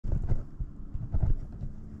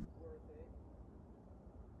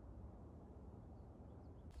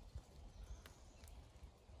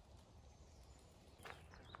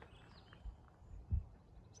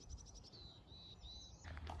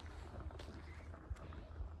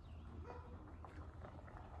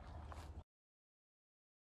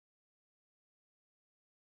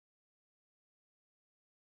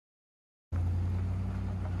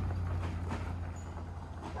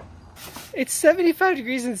It's 75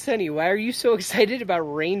 degrees and sunny. Why are you so excited about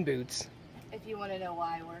rain boots? If you want to know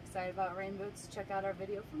why we're excited about rain boots, check out our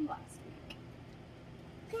video from last week.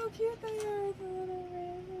 Look how cute they are, the little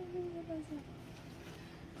rain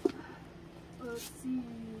boots. Let's see.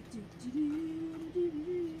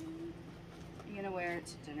 I'm gonna wear it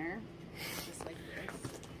to dinner, just like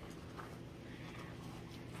this.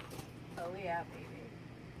 Oh yeah, baby.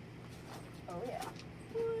 Oh yeah.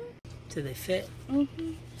 Do they fit?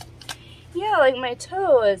 Mm-hmm. Yeah, like my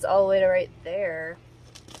toe is all the way to right there.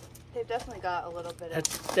 They've definitely got a little bit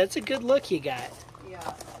of... That's a good look you got. Yeah.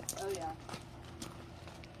 Oh yeah.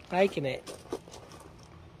 Liking it.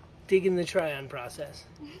 Digging the try-on process.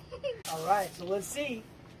 All right, so let's see.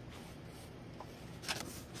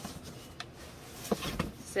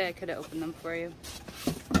 Say I could have opened them for you.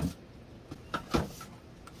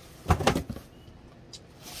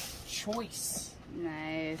 Choice.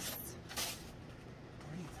 Nice.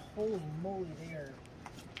 Holy moly, they are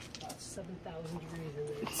about 7,000 degrees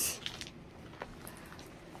in this.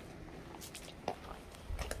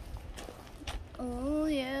 Oh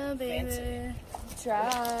yeah, baby. Fancy.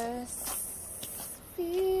 Dress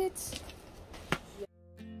feet.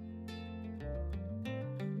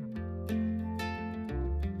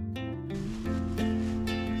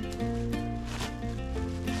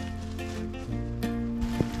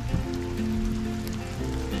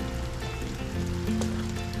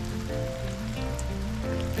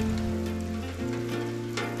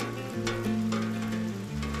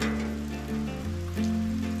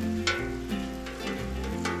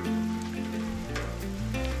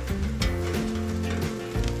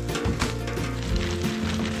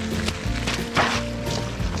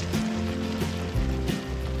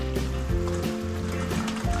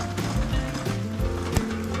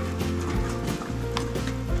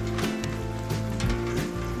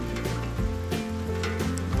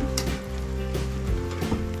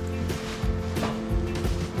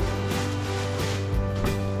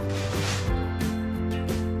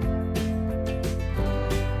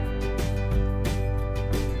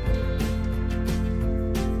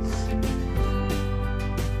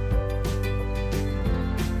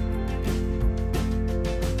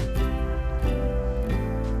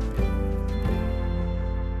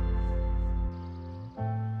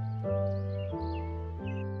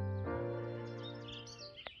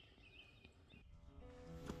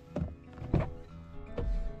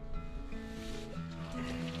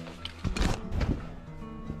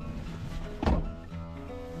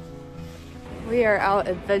 We are out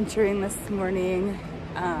adventuring this morning.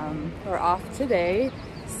 We're off today,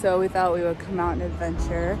 so we thought we would come out and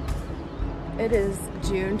adventure. It is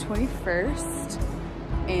June 21st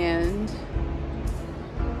and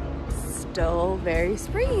still very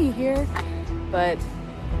springy here, but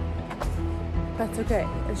that's okay.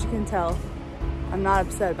 As you can tell, I'm not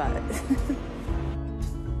upset about it.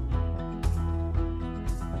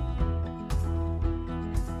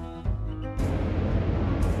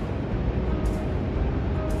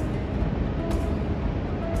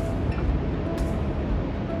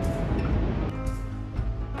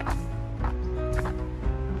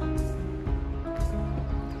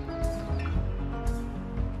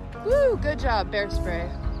 Woo, good job, bear spray.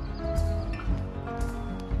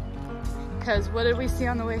 Because what did we see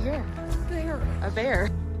on the way here? Bear. A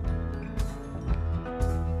bear.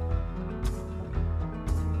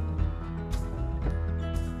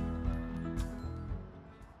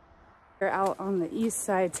 We're out on the east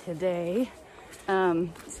side today.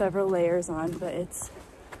 Several layers on, but it's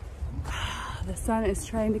the sun is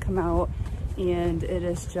trying to come out and it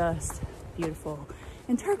is just beautiful.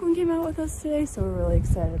 And Tarquin came out with us today, so we're really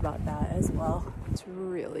excited about that as well. It's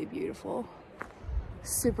really beautiful.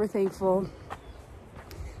 Super thankful.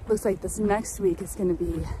 Looks like this next week is gonna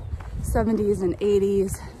be 70s and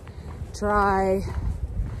 80s, dry.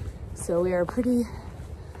 So we are pretty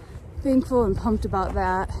thankful and pumped about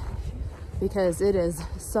that because it is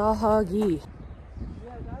soggy.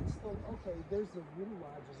 Yeah, that's the, okay, there's the wind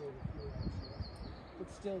lodges over here actually.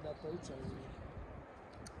 But still, that boat's over there.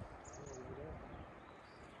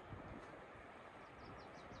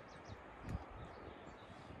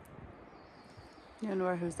 You wonder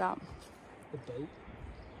where who's out? The boat?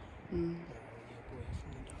 Mm.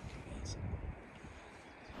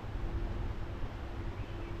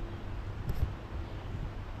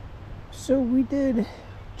 So we did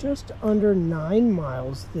just under 9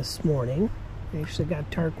 miles this morning. We actually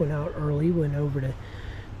got Tarquin out early, went over to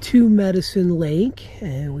 2 Medicine Lake,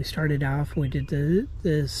 and we started off, we did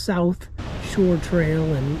the South Shore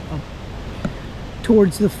Trail and up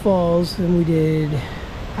towards the falls, and we did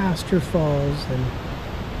Astor Falls, and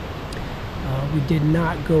We did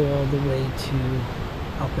not go all the way to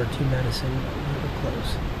Upper to Medicine, but we were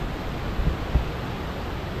close.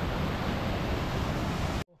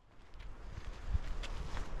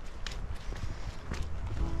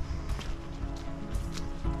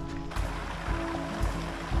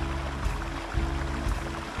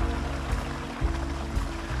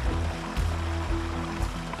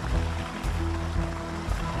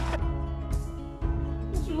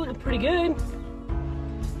 This is looking pretty good.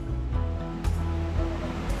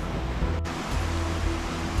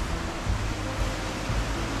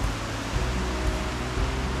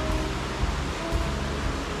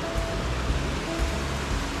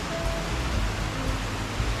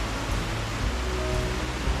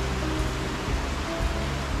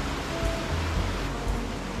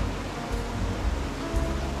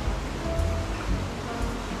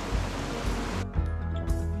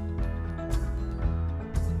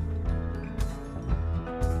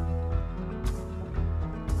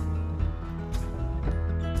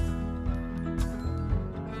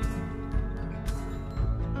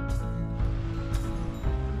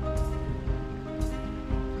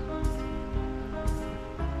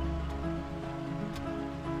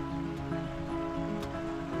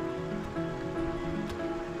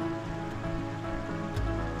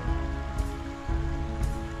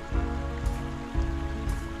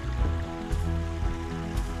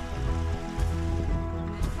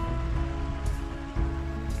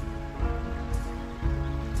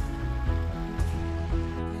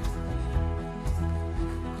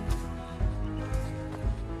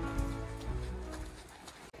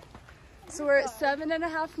 So we're at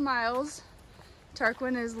 7.5 miles.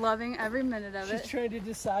 Tarquin is loving every minute of it. She's trying to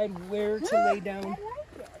decide where to lay down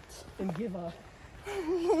and give up.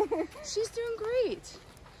 She's doing great.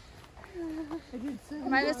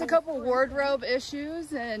 Minus a couple wardrobe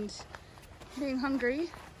issues and being hungry.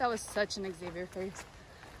 That was such an Xavier face.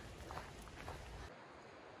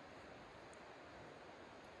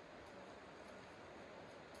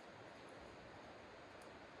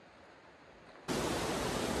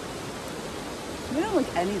 You don't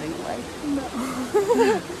look anything alike. No.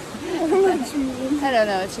 I don't know what you mean. I don't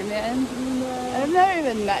know what you mean. No. I've never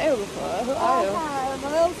even met you before. Who are you? Hi, my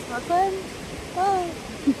name's Tarquin. Oh.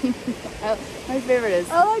 My favorite is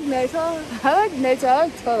I like nature. I like nature, I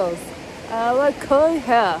like turtles. I like curly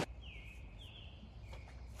hair.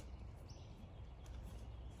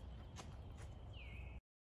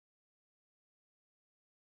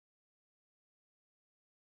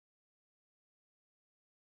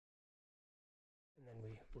 And then we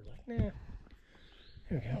were like, nah.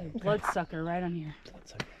 Here we go. Okay. Bloodsucker right on here.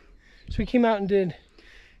 Bloodsucker. So we came out and did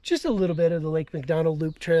just a little bit of the Lake McDonald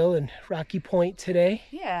Loop Trail in Rocky Point today.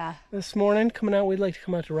 Yeah. This morning, coming out, we'd like to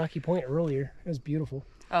come out to Rocky Point earlier. It was beautiful.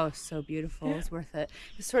 Oh, so beautiful. Yeah. It's worth it.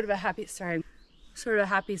 It's sort of a happy, sort of a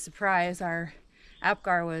happy surprise. Our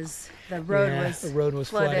Apgar the road was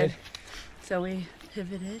flooded. So we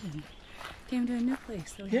pivoted and came to a new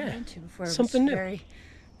place that we hadn't been to before. Something new. Very,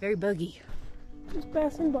 very buggy. Just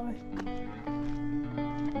passing by.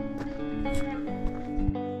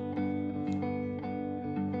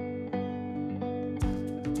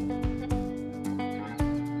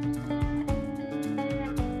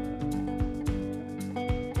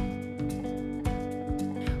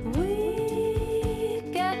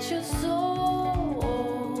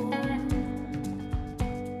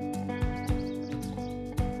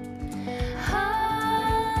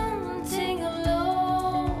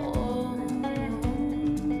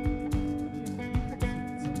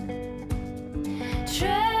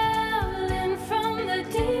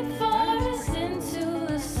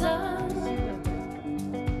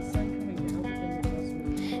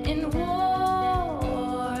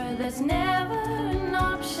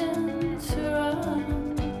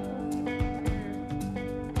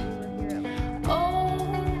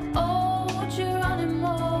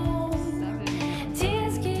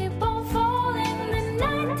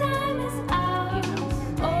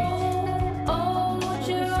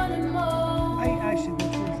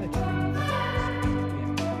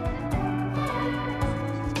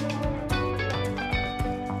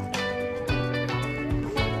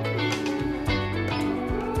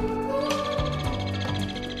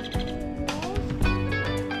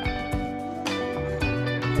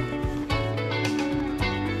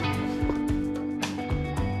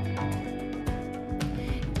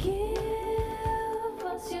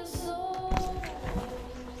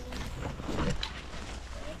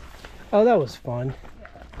 Oh, that was fun.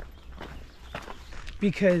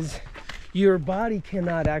 Because your body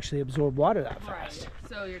cannot actually absorb water that fast. Right.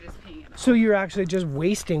 So you're just peeing it off. So you're actually just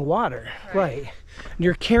wasting water. Right.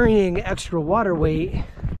 You're carrying extra water weight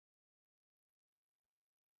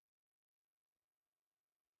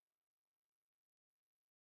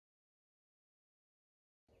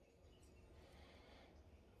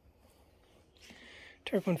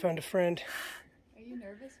Tarquin found a friend. Are you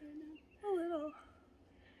nervous right now? A little.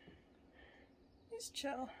 He's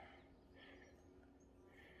chill.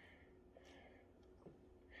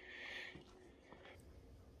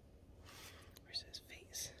 Where's his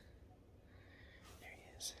face? There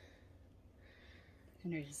he is.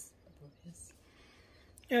 Henry's oblivious.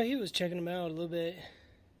 Yeah, he was checking him out a little bit.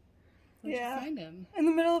 Where'd you find him? In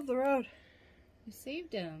the middle of the road. You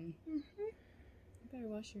saved him. Mm-hmm. You better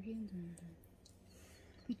wash your hands when you're done.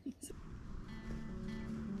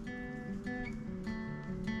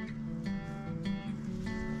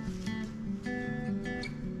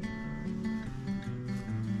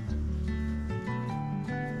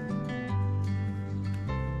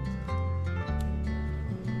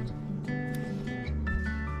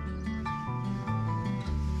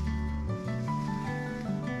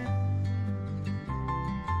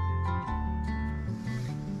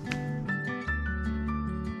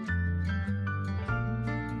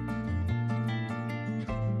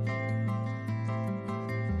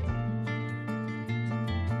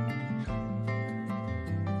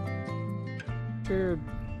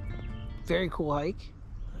 Very cool hike.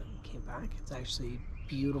 Came back. It's actually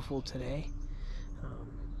beautiful today.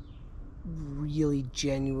 Really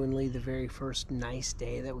genuinely the very first nice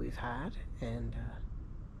day that we've had, and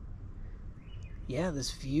yeah,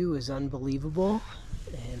 this view is unbelievable,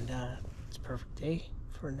 and it's a perfect day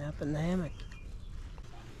for a nap in the hammock.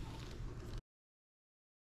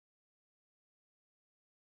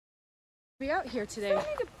 We out here today.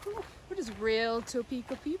 We're just real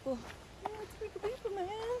Topeka people. Topeka people, man.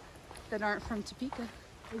 That aren't from Topeka.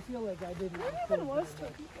 I feel like I didn't. I even was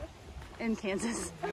Topeka. In Kansas.